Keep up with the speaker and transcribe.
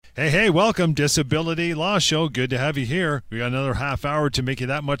Hey, welcome, Disability Law Show. Good to have you here. We got another half hour to make you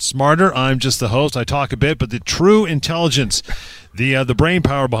that much smarter. I'm just the host. I talk a bit, but the true intelligence, the brain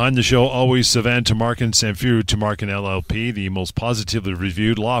power behind the show, always Savan Tamarkin Sanfu Tamarkin LLP, the most positively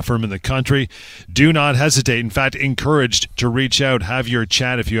reviewed law firm in the country. Do not hesitate. In fact, encouraged to reach out, have your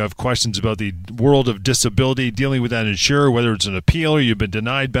chat if you have questions about the world of disability, dealing with that insurer, whether it's an appeal or you've been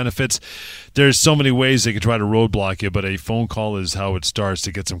denied benefits. There's so many ways they can try to roadblock you, but a phone call is how it starts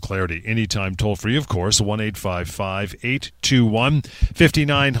to get some clarity. Anytime, toll free, of course,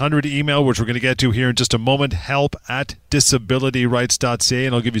 1-855-821-5900. Email, which we're going to get to here in just a moment, help@disabilityrights.ca,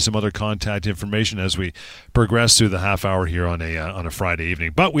 and I'll give you some other contact information as we progress through the half hour here on a Friday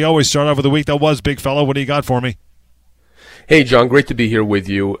evening. But we always start off with the week that was. Big fella, what do you got for me? Hey, John, great to be here with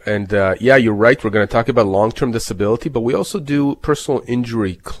you. And yeah, you're right. We're going to talk about long-term disability, but we also do personal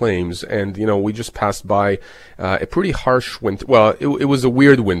injury claims. And, you know, we just passed by a pretty harsh winter. Well, it was a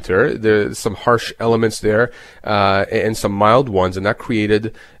weird winter. There's some harsh elements there and some mild ones, and that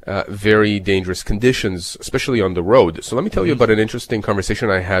created very dangerous conditions, especially on the road. So let me tell you about an interesting conversation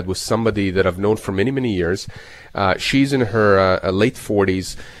I had with somebody that I've known for many, many years. She's in her late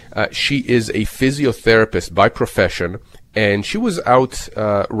 40s. She is a physiotherapist by profession. And she was out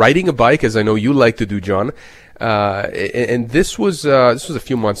riding a bike, as I know you like to do, John. And this was a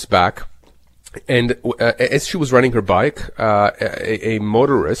few months back. And as she was riding her bike, a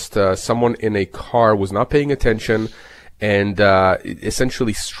motorist, someone in a car, was not paying attention and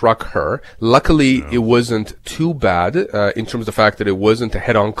essentially struck her. Luckily, it wasn't too bad in terms of the fact that it wasn't a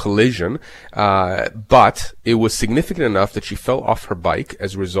head-on collision, but it was significant enough that she fell off her bike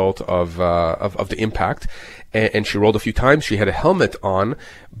as a result of the impact. And she rolled a few times. She had a helmet on,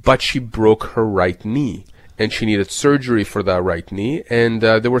 but she broke her right knee. And she needed surgery for that right knee, and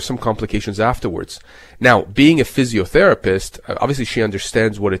there were some complications afterwards. Now, being a physiotherapist, obviously she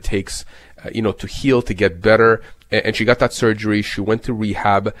understands what it takes, to heal, to get better. And she got that surgery. She went to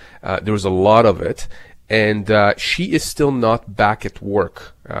rehab. There was a lot of it. And she is still not back at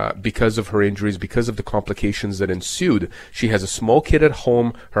work because of her injuries, because of the complications that ensued. She has a small kid at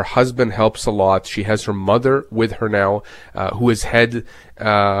home. Her husband helps a lot. She has her mother with her now, who has had,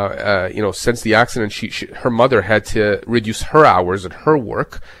 since the accident, her mother had to reduce her hours at her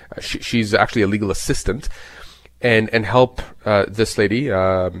work. She's actually a legal assistant, and help this lady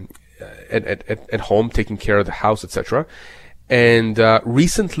at home, taking care of the house, etc. And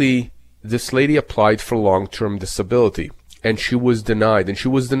recently, this lady applied for long-term disability, and she was denied. And she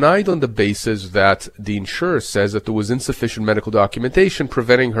was denied on the basis that the insurer says that there was insufficient medical documentation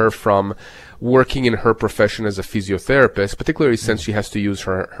preventing her from working in her profession as a physiotherapist, particularly since she has to use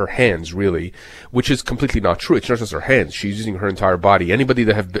her hands, really, which is completely not true. It's not just her hands. She's using her entire body. Anybody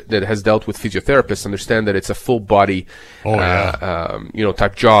that has dealt with physiotherapists understand that it's a full body,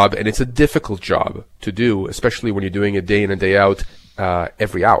 type job, and it's a difficult job to do, especially when you're doing it day in and day out,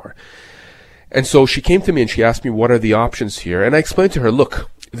 every hour. And so she came to me and she asked me, what are the options here? And I explained to her,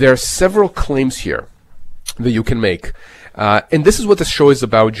 look, there are several claims here that you can make. And this is what the show is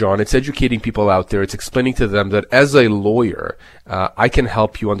about, John. It's educating people out there. It's explaining to them that as a lawyer, I can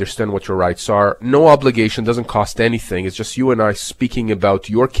help you understand what your rights are. No obligation, doesn't cost anything. It's just you and I speaking about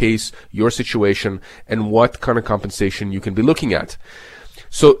your case, your situation, and what kind of compensation you can be looking at.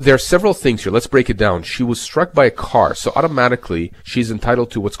 So there are several things here. Let's break it down. She was struck by a car, so automatically she's entitled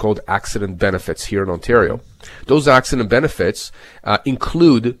to what's called accident benefits here in Ontario. Those accident benefits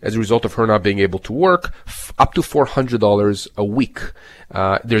include, as a result of her not being able to work, up to $400 a week.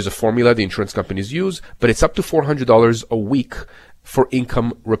 There's a formula the insurance companies use, but it's up to $400 a week for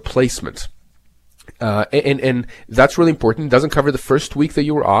income replacement. And that's really important. It doesn't cover the first week that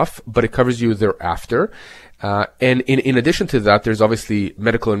you were off, but it covers you thereafter. And in addition to that, there's obviously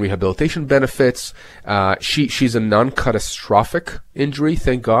medical and rehabilitation benefits. She's a non-catastrophic injury,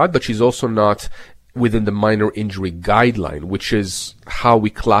 thank God, but she's also not within the minor injury guideline, which is how we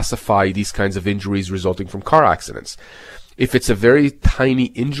classify these kinds of injuries resulting from car accidents. If it's a very tiny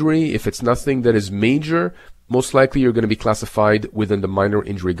injury, if it's nothing that is major, most likely you're going to be classified within the minor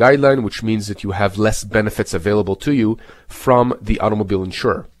injury guideline, which means that you have less benefits available to you from the automobile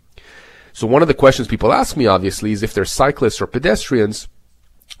insurer. So one of the questions people ask me, obviously, is if they're cyclists or pedestrians,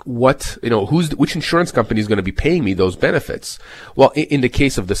 which insurance company is going to be paying me those benefits? Well, in the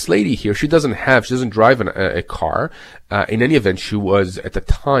case of this lady here, she doesn't drive a car. In any event, she was at the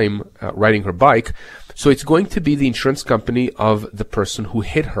time riding her bike. So it's going to be the insurance company of the person who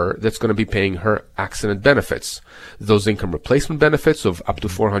hit her that's going to be paying her accident benefits. Those income replacement benefits of up to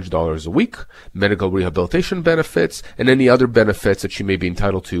 $400 a week, medical rehabilitation benefits, and any other benefits that she may be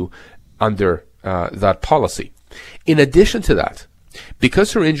entitled to under that policy. In addition to that,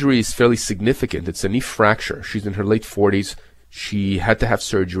 Because her injury is fairly significant, it's a knee fracture. She's in her late 40s. She had to have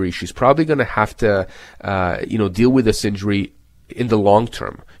surgery. She's probably going to have to, deal with this injury in the long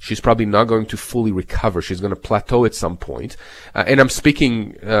term. She's probably not going to fully recover. She's going to plateau at some point. And I'm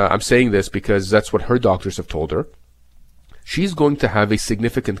saying this because that's what her doctors have told her. She's going to have a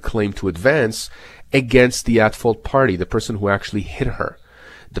significant claim to advance against the at-fault party, the person who actually hit her,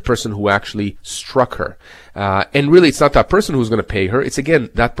 the person who actually struck her. And really, it's not that person who's going to pay her. It's, again,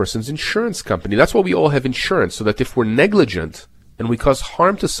 that person's insurance company. That's why we all have insurance, so that if we're negligent and we cause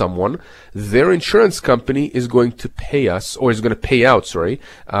harm to someone, their insurance company is going to pay us, or is going to pay out,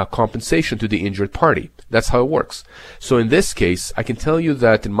 compensation to the injured party. That's how it works. So in this case, I can tell you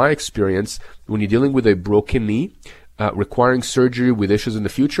that in my experience, when you're dealing with a broken knee, requiring surgery with issues in the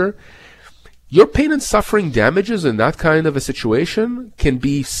future, your pain and suffering damages in that kind of a situation can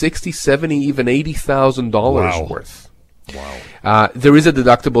be $60,000, $70,000, even $80,000 worth. Wow. There is a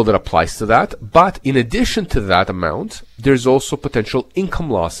deductible that applies to that, but in addition to that amount, there's also potential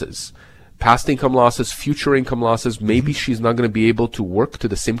income losses. Past income losses, future income losses. Maybe she's not going to be able to work to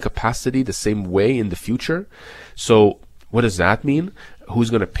the same capacity, the same way in the future. So what does that mean? Who's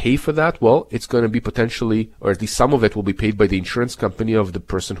going to pay for that? Well, it's going to be potentially, or at least some of it will be paid by the insurance company of the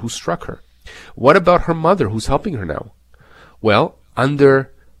person who struck her. What about her mother who's helping her now? Well,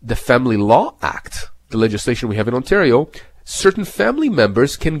 under the Family Law Act, the legislation we have in Ontario, certain family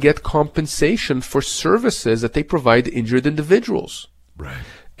members can get compensation for services that they provide injured individuals. Right.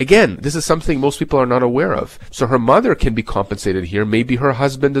 Again, this is something most people are not aware of. So her mother can be compensated here, maybe her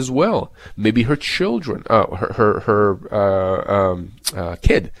husband as well, maybe her children,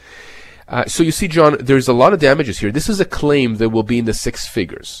 kid. So you see, John, there's a lot of damages here. This is a claim that will be in the six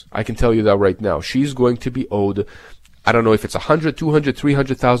figures. I can tell you that right now. She's going to be owed, I don't know if it's $100,000, $200,000,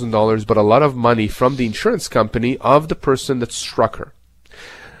 $300,000, but a lot of money from the insurance company of the person that struck her.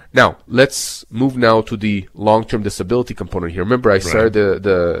 Now, let's move now to the long-term disability component here. Remember, I started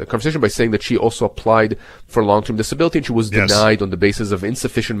the conversation by saying that she also applied for long-term disability and she was denied on the basis of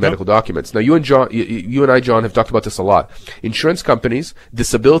insufficient medical documents. Now, you and I, John, have talked about this a lot. Insurance companies,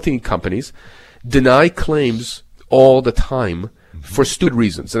 disability companies, deny claims all the time for stupid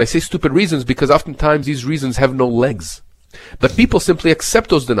reasons. And I say stupid reasons because oftentimes these reasons have no legs. But people simply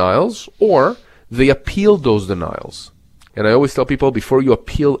accept those denials or they appeal those denials. And I always tell people, before you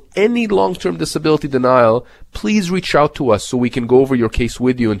appeal any long-term disability denial, please reach out to us so we can go over your case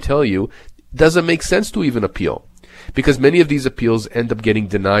with you and tell you, does it make sense to even appeal? Because many of these appeals end up getting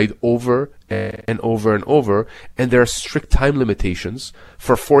denied over and over and over, and there are strict time limitations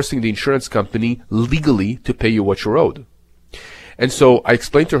for forcing the insurance company legally to pay you what you're owed. And so I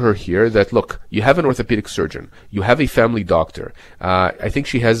explained to her here that, look, you have an orthopedic surgeon, you have a family doctor. I think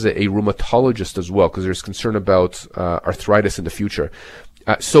she has a rheumatologist as well because there's concern about arthritis in the future.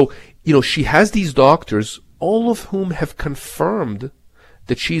 So she has these doctors, all of whom have confirmed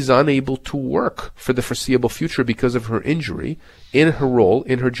that she's unable to work for the foreseeable future because of her injury in her role,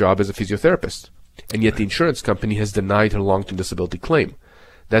 in her job as a physiotherapist. And yet the insurance company has denied her long-term disability claim.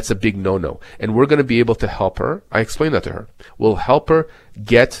 That's a big no-no. And we're going to be able to help her. I explained that to her. We'll help her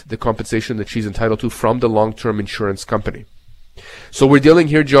get the compensation that she's entitled to from the long-term insurance company. So we're dealing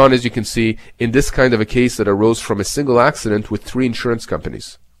here, John, as you can see, in this kind of a case that arose from a single accident with 3 insurance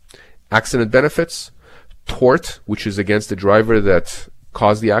companies. Accident benefits, tort, which is against the driver that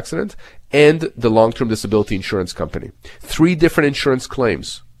caused the accident, and the long-term disability insurance company. 3 different insurance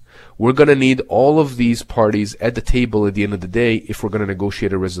claims. We're going to need all of these parties at the table at the end of the day if we're going to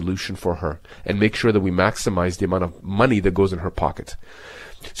negotiate a resolution for her and make sure that we maximize the amount of money that goes in her pocket.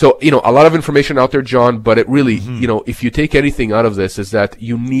 So, a lot of information out there, John, but it really, if you take anything out of this is that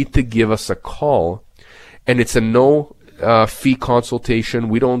you need to give us a call, and it's a no fee consultation.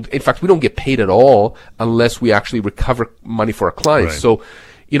 We don't get paid at all unless we actually recover money for our clients. Right.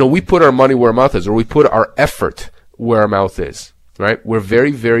 So, we put our money where our mouth is, or we put our effort where our mouth is. Right? We're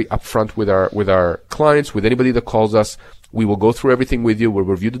very, very upfront with our clients, with anybody that calls us. We will go through everything with you. We'll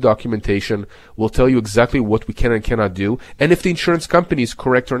review the documentation. We'll tell you exactly what we can and cannot do, and if the insurance company is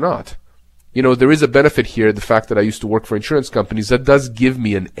correct or not. There is a benefit here, the fact that I used to work for insurance companies. That does give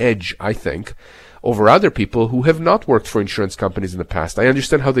me an edge, I think, over other people who have not worked for insurance companies in the past. I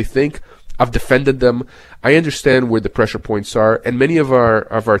understand how they think. I've defended them. I understand where the pressure points are, and many of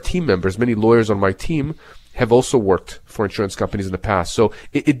our team members, many lawyers on my team, have also worked for insurance companies in the past. So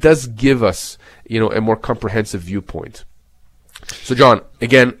it does give us, a more comprehensive viewpoint. So John,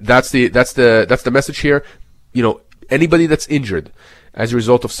 again, that's the message here. Anybody that's injured as a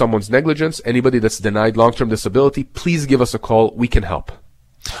result of someone's negligence, anybody that's denied long-term disability, please give us a call. We can help.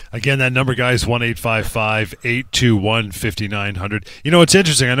 Again, that number, guys, 1-855-821-5900. It's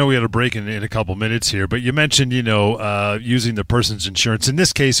interesting. I know we had a break in a couple minutes here, but you mentioned, using the person's insurance. In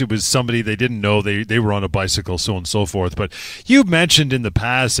this case, it was somebody they didn't know. They were on a bicycle, so on and so forth. But you mentioned in the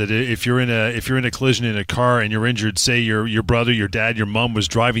past that if you're in a collision in a car and you're injured, say your brother, your dad, your mom was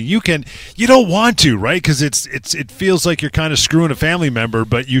driving, you don't want to, right? Because it feels like you're kind of screwing a family member,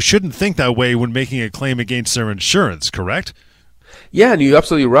 but you shouldn't think that way when making a claim against their insurance, correct? Yeah, and you're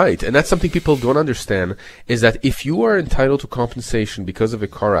absolutely right. And that's something people don't understand, is that if you are entitled to compensation because of a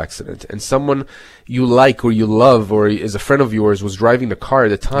car accident and someone you like or you love or is a friend of yours was driving the car at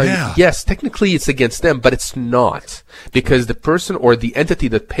the time, yes, technically it's against them, but it's not, because the person or the entity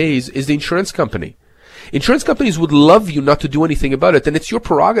that pays is the insurance company. Insurance companies would love you not to do anything about it, and it's your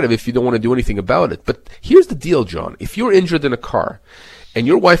prerogative if you don't want to do anything about it. But here's the deal, John. If you're injured in a car and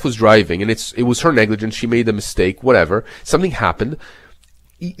your wife was driving and it was her negligence, she made a mistake, whatever, something happened,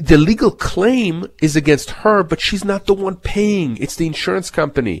 the legal claim is against her, but she's not the one paying. It's the insurance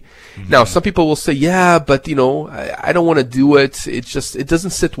company. Mm-hmm. Now, some people will say, yeah, but I don't want to do it. It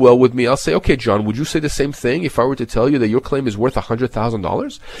doesn't sit well with me. I'll say, okay, John, would you say the same thing if I were to tell you that your claim is worth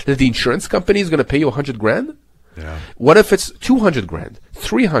 $100,000? That the insurance company is going to pay you $100,000? Yeah. What if it's $200,000,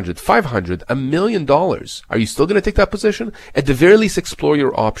 $300,000, $500,000, $1 million? Are you still going to take that position? At the very least, explore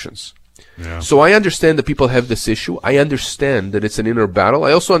your options. Yeah. So I understand that people have this issue. I understand that it's an inner battle.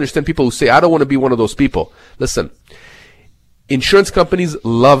 I also understand people who say, I don't want to be one of those people. Listen, insurance companies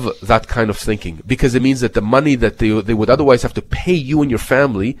love that kind of thinking because it means that the money that they would otherwise have to pay you and your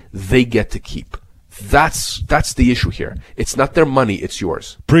family, they get to keep. That's the issue here. It's not their money, it's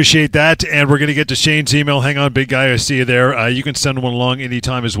yours. Appreciate that. And we're going to get to Shane's email. Hang on, big guy. I see you there. You can send one along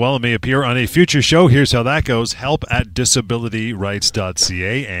anytime as well. It may appear on a future show. Here's how that goes.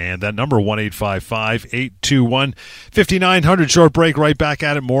 help@disabilityrights.ca. And that number, 1-855-821-5900. Short break, right back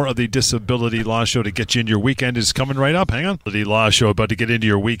at it. More of the Disability Law Show to get you into your weekend is coming right up. Hang on. The Law Show about to get into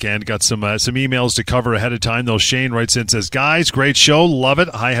your weekend. Got some emails to cover ahead of time, though. Shane writes in and says, guys, great show. Love it.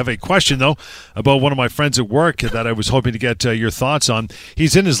 I have a question, though, about one of my friends at work that I was hoping to get your thoughts on.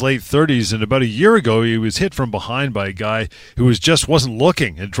 He's in his late 30s, and about a year ago he was hit from behind by a guy who wasn't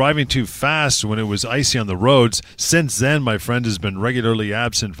looking and driving too fast when it was icy on the roads. Since then, my friend has been regularly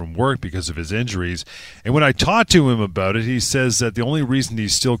absent from work because of his injuries. And when I talked to him about it, he says that the only reason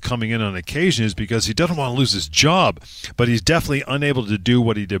he's still coming in on occasion is because he doesn't want to lose his job, but he's definitely unable to do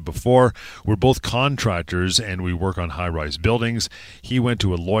what he did before. We're both contractors, and we work on high-rise buildings. He went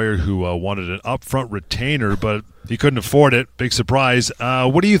to a lawyer who wanted an upfront retainer, but he couldn't afford it. Big surprise.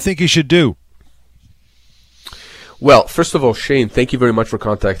 What do you think he should do? Well, first of all, Shane, thank you very much for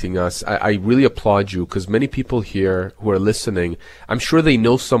contacting us. I really applaud you because many people here who are listening, I'm sure they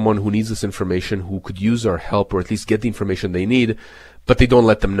know someone who needs this information, who could use our help or at least get the information they need, but they don't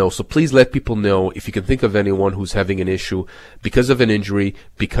let them know. So please let people know if you can think of anyone who's having an issue because of an injury,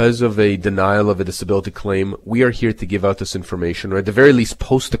 because of a denial of a disability claim. We are here to give out this information, or at the very least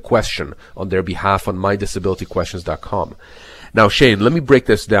post a question on their behalf on mydisabilityquestions.com. Now, Shane, let me break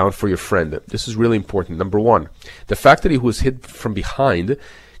this down for your friend. This is really important. Number one, the fact that he was hit from behind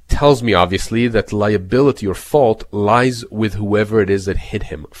tells me, obviously, that liability or fault lies with whoever it is that hit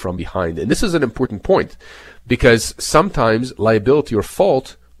him from behind. And this is an important point because sometimes liability or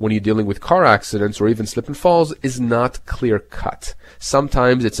fault, when you're dealing with car accidents or even slip and falls, is not clear-cut.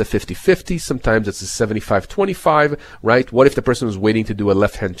 Sometimes it's a 50-50, sometimes it's a 75-25, right? What if the person was waiting to do a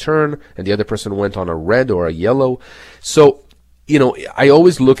left-hand turn and the other person went on a red or a yellow? So, I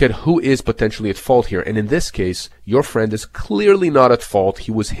always look at who is potentially at fault here. And in this case, your friend is clearly not at fault.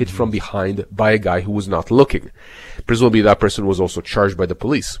 He was hit from behind by a guy who was not looking. Presumably that person was also charged by the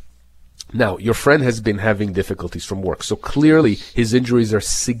police. Now, your friend has been having difficulties from work. So clearly his injuries are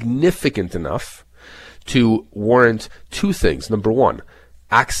significant enough to warrant two things. Number one,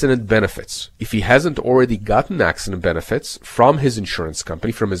 accident benefits. If he hasn't already gotten accident benefits from his insurance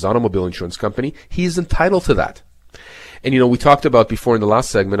company, from his automobile insurance company, he is entitled to that. And, we talked about before in the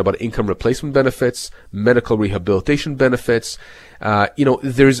last segment about income replacement benefits, medical rehabilitation benefits.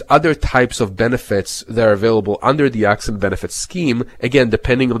 There's other types of benefits that are available under the accident benefits scheme, again,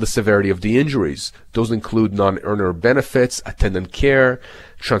 depending on the severity of the injuries. Those include non-earner benefits, attendant care,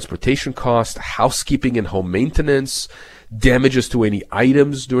 transportation costs, housekeeping and home maintenance, damages to any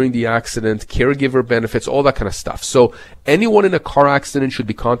items during the accident, caregiver benefits, all that kind of stuff. So anyone in a car accident should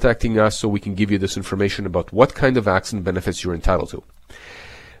be contacting us so we can give you this information about what kind of accident benefits you're entitled to.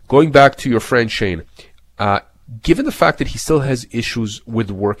 Going back to your friend Shane, given the fact that he still has issues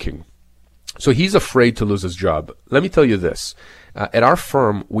with working, so he's afraid to lose his job. Let me tell you this. At our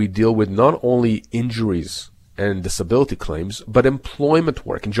firm, we deal with not only injuries and disability claims, but employment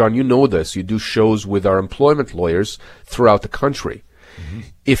work. And John, you know this. You do shows with our employment lawyers throughout the country.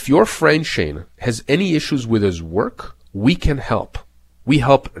 If your friend Shane has any issues with his work, we can help. We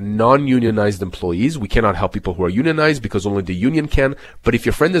help non-unionized employees. We cannot help people who are unionized because only the union can. But if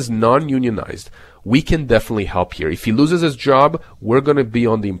your friend is non-unionized, we can definitely help here. If he loses his job, we're going to be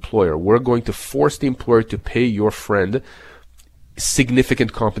on the employer. We're going to force the employer to pay your friend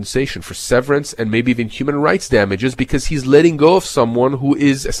significant compensation for severance and maybe even human rights damages because he's letting go of someone who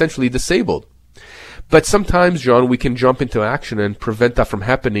is essentially disabled. But sometimes, John, we can jump into action and prevent that from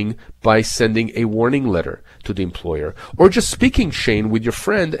happening by sending a warning letter to the employer, or just speaking, Shane, with your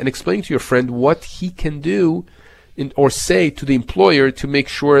friend and explaining to your friend what he can do or say to the employer to make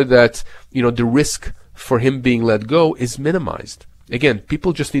sure that, the risk for him being let go is minimized. Again,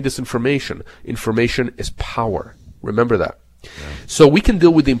 people just need this information. Information is power. Remember that. Yeah. So we can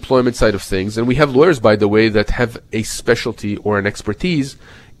deal with the employment side of things, and we have lawyers, by the way, that have a specialty or an expertise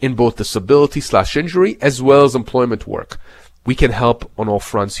in both disability/injury as well as employment work. We can help on all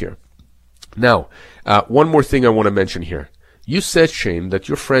fronts here. Now, one more thing I want to mention here. You said, Shane, that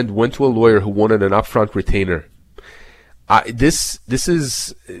your friend went to a lawyer who wanted an upfront retainer. It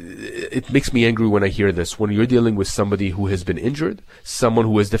makes me angry when I hear this. When you're dealing with somebody who has been injured, someone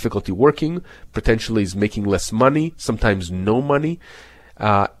who has difficulty working, potentially is making less money, sometimes no money.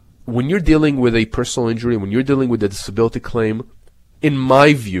 When you're dealing with a personal injury, when you're dealing with a disability claim, in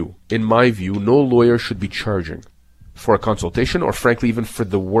my view, no lawyer should be charging for a consultation or frankly even for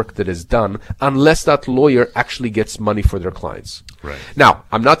the work that is done unless that lawyer actually gets money for their clients. Right. Now,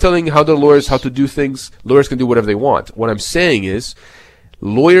 I'm not telling how to do things. Lawyers can do whatever they want. What I'm saying is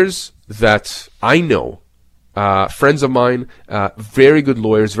lawyers that I know, friends of mine, very good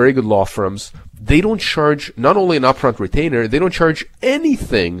lawyers, very good law firms, they don't charge not only an upfront retainer, they don't charge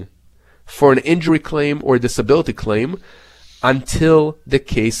anything for an injury claim or a disability claim until the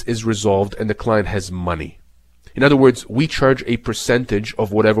case is resolved and the client has money. In other words, we charge a percentage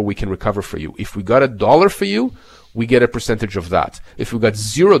of whatever we can recover for you. If we got $1 for you, we get a percentage of that. If we got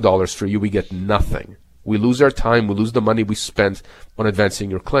 $0 for you, we get nothing. We lose our time, we lose the money we spent on advancing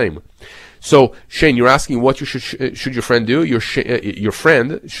your claim. So, Shane, you're asking what should your friend do? Your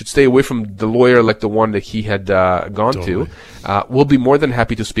friend should stay away from the lawyer like the one that he had gone to. We'll be more than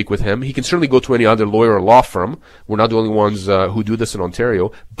happy to speak with him. He can certainly go to any other lawyer or law firm. We're not the only ones who do this in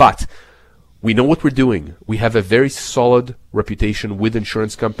Ontario. But we know what we're doing. We have a very solid reputation with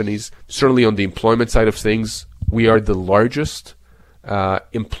insurance companies. Certainly on the employment side of things, we are the largest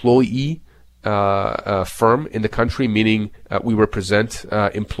employee firm in the country, meaning we represent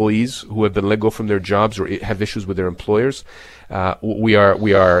employees who have been let go from their jobs or have issues with their employers. We are,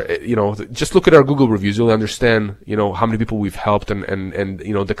 just look at our Google reviews. You'll understand, how many people we've helped and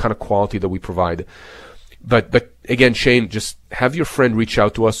the kind of quality that we provide. But again, Shane, just have your friend reach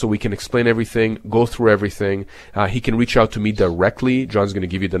out to us so we can explain everything, go through everything. He can reach out to me directly. John's going to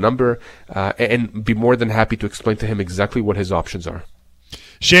give you the number, and be more than happy to explain to him exactly what his options are.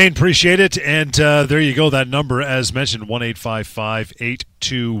 Shane, appreciate it. And there you go. That number, as mentioned,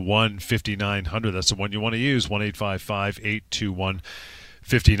 1-855-821-5900. That's the one you want to use,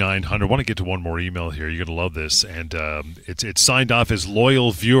 1-855-821-5900. I want to get to one more email here. You're going to love this. And it's signed off as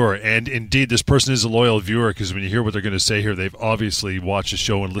loyal viewer. And indeed, this person is a loyal viewer because when you hear what they're going to say here, they've obviously watched a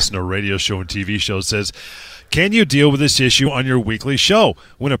show and listened to a radio show and TV show. It says, can you deal with this issue on your weekly show?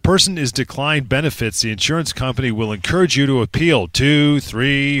 When a person is declined benefits, the insurance company will encourage you to appeal. 2,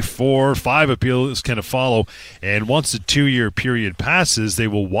 3, 4, 5 appeals can follow. And once the 2-year period passes, they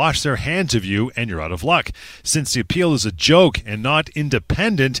will wash their hands of you and you're out of luck. Since the appeal is a joke and not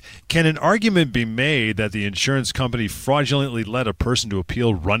independent, can an argument be made that the insurance company fraudulently led a person to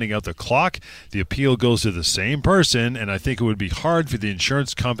appeal running out the clock? The appeal goes to the same person, and I think it would be hard for the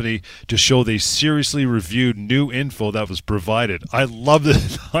insurance company to show they seriously reviewed new info that was provided. I love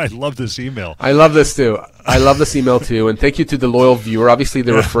this. I love this email. I love this too. And thank you to the loyal viewer. Obviously,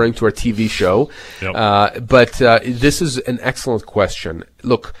 they're referring to our TV show. Yep. But this is an excellent question.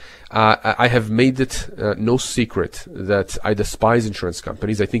 Look, I have made it no secret that I despise insurance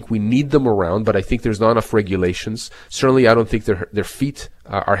companies. I think we need them around, but I think there's not enough regulations. Certainly, I don't think their feet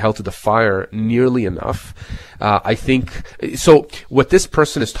are held to the fire nearly enough. I think so. What this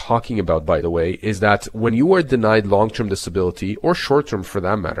person is talking about, by the way, is that when you are denied long-term disability or short-term for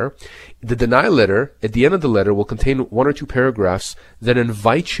that matter, the denial letter, at the end of the letter, will contain 1 or 2 paragraphs that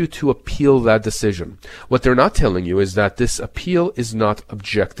invite you to appeal that decision. What they're not telling you is that this appeal is not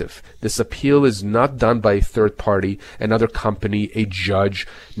objective. This appeal is not done by a third party, another company, a judge.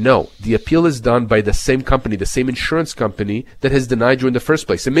 No, the appeal is done by the same company, the same insurance company that has denied you in the first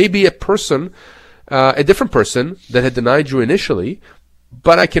place. It may be a person a different person that had denied you initially,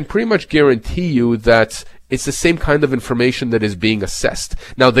 but I can pretty much guarantee you that it's the same kind of information that is being assessed.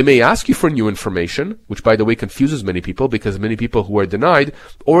 Now, they may ask you for new information, which, by the way, confuses many people because many people who are denied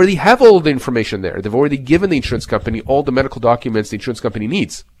already have all the information there. They've already given the insurance company all the medical documents the insurance company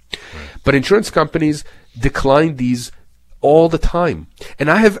needs. But insurance companies decline these all the time.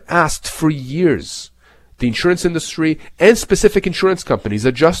 And I have asked for years the insurance industry and specific insurance companies,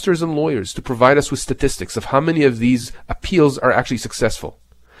 adjusters and lawyers, to provide us with statistics of how many of these appeals are actually successful.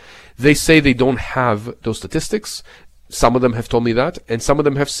 They say they don't have those statistics. Some of them have told me that, and some of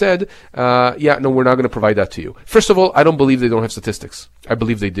them have said, no, we're not going to provide that to you. First of all, I don't believe they don't have statistics. I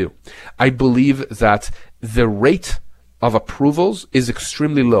believe they do. I believe that the rate of approvals is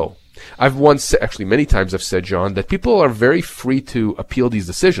extremely low. I've once, actually many times I've said, John, that people are very free to appeal these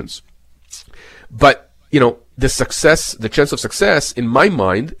decisions. But, the chance of success in my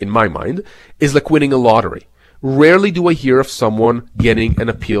mind, is like winning a lottery. Rarely do I hear of someone getting an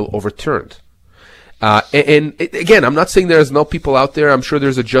appeal overturned. And again, I'm not saying there's no people out there. I'm sure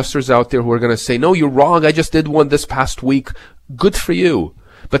there's adjusters out there who are going to say, no, you're wrong. I just did one this past week. Good for you.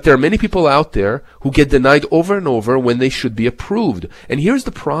 But there are many people out there who get denied over and over when they should be approved. And here's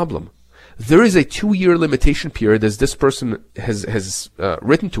the problem. There is a 2-year limitation period, as this person has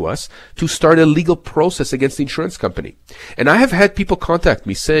written to us, to start a legal process against the insurance company. And I have had people contact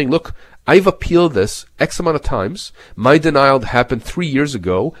me saying, look, I've appealed this X amount of times. My denial happened 3 years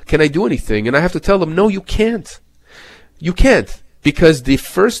ago. Can I do anything? And I have to tell them, no, you can't. You can't, because the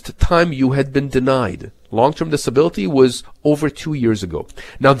first time you had been denied long-term disability was over 2 years ago.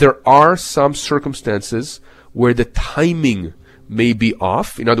 Now, there are some circumstances where the timing may be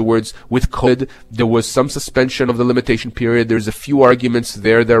off. In other words, with COVID, there was some suspension of the limitation period. There's a few arguments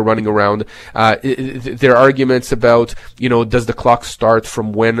there that are running around. There are arguments about, does the clock start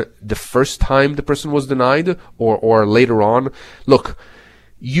from when the first time the person was denied or later on? Look,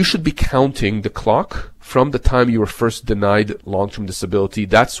 you should be counting the clock from the time you were first denied long-term disability.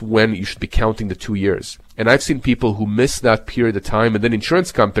 That's when you should be counting the 2 years. And I've seen people who miss that period of time, and then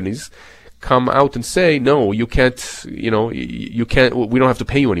insurance companies come out and say, no, you can't, you can't, we don't have to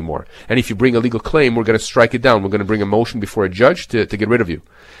pay you anymore. And if you bring a legal claim, we're going to strike it down. We're going to bring a motion before a judge to get rid of you.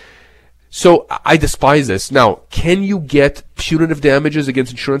 So I despise this. Now, can you get punitive damages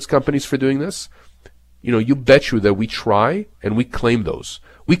against insurance companies for doing this? You bet you that we try and we claim those.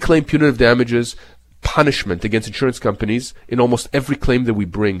 We claim punitive damages, punishment against insurance companies in almost every claim that we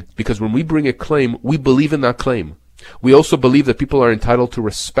bring. Because when we bring a claim, we believe in that claim. We also believe that people are entitled to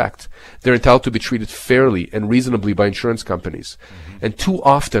respect. They're entitled to be treated fairly and reasonably by insurance companies. Mm-hmm. And too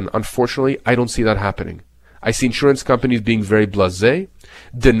often, unfortunately, I don't see that happening. I see insurance companies being very blasé,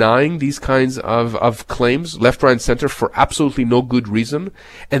 denying these kinds of claims left, right, and center for absolutely no good reason.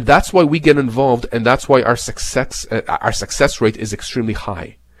 And that's why we get involved, and that's why our success rate is extremely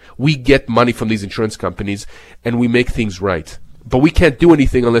high. We get money from these insurance companies, and we make things right. But we can't do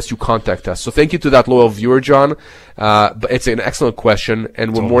anything unless you contact us. So thank you to that loyal viewer, John. But it's an excellent question,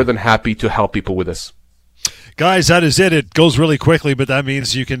 and we're more than happy to help people with this. Guys, that is it. It goes really quickly, but that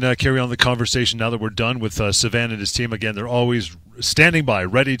means you can carry on the conversation now that we're done with Sivan and his team. Again, they're always standing by,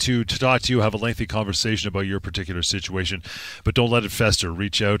 ready to talk to you, have a lengthy conversation about your particular situation. But don't let it fester.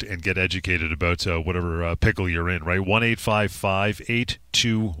 Reach out and get educated about whatever pickle you're in, right?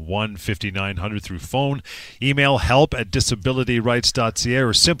 1-855-821-5900 through phone. Email help@disabilityrights.ca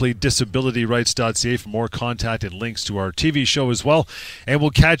or simply disabilityrights.ca for more contact and links to our TV show as well. And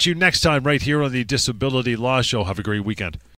we'll catch you next time right here on the Disability Law Show. Have a great weekend.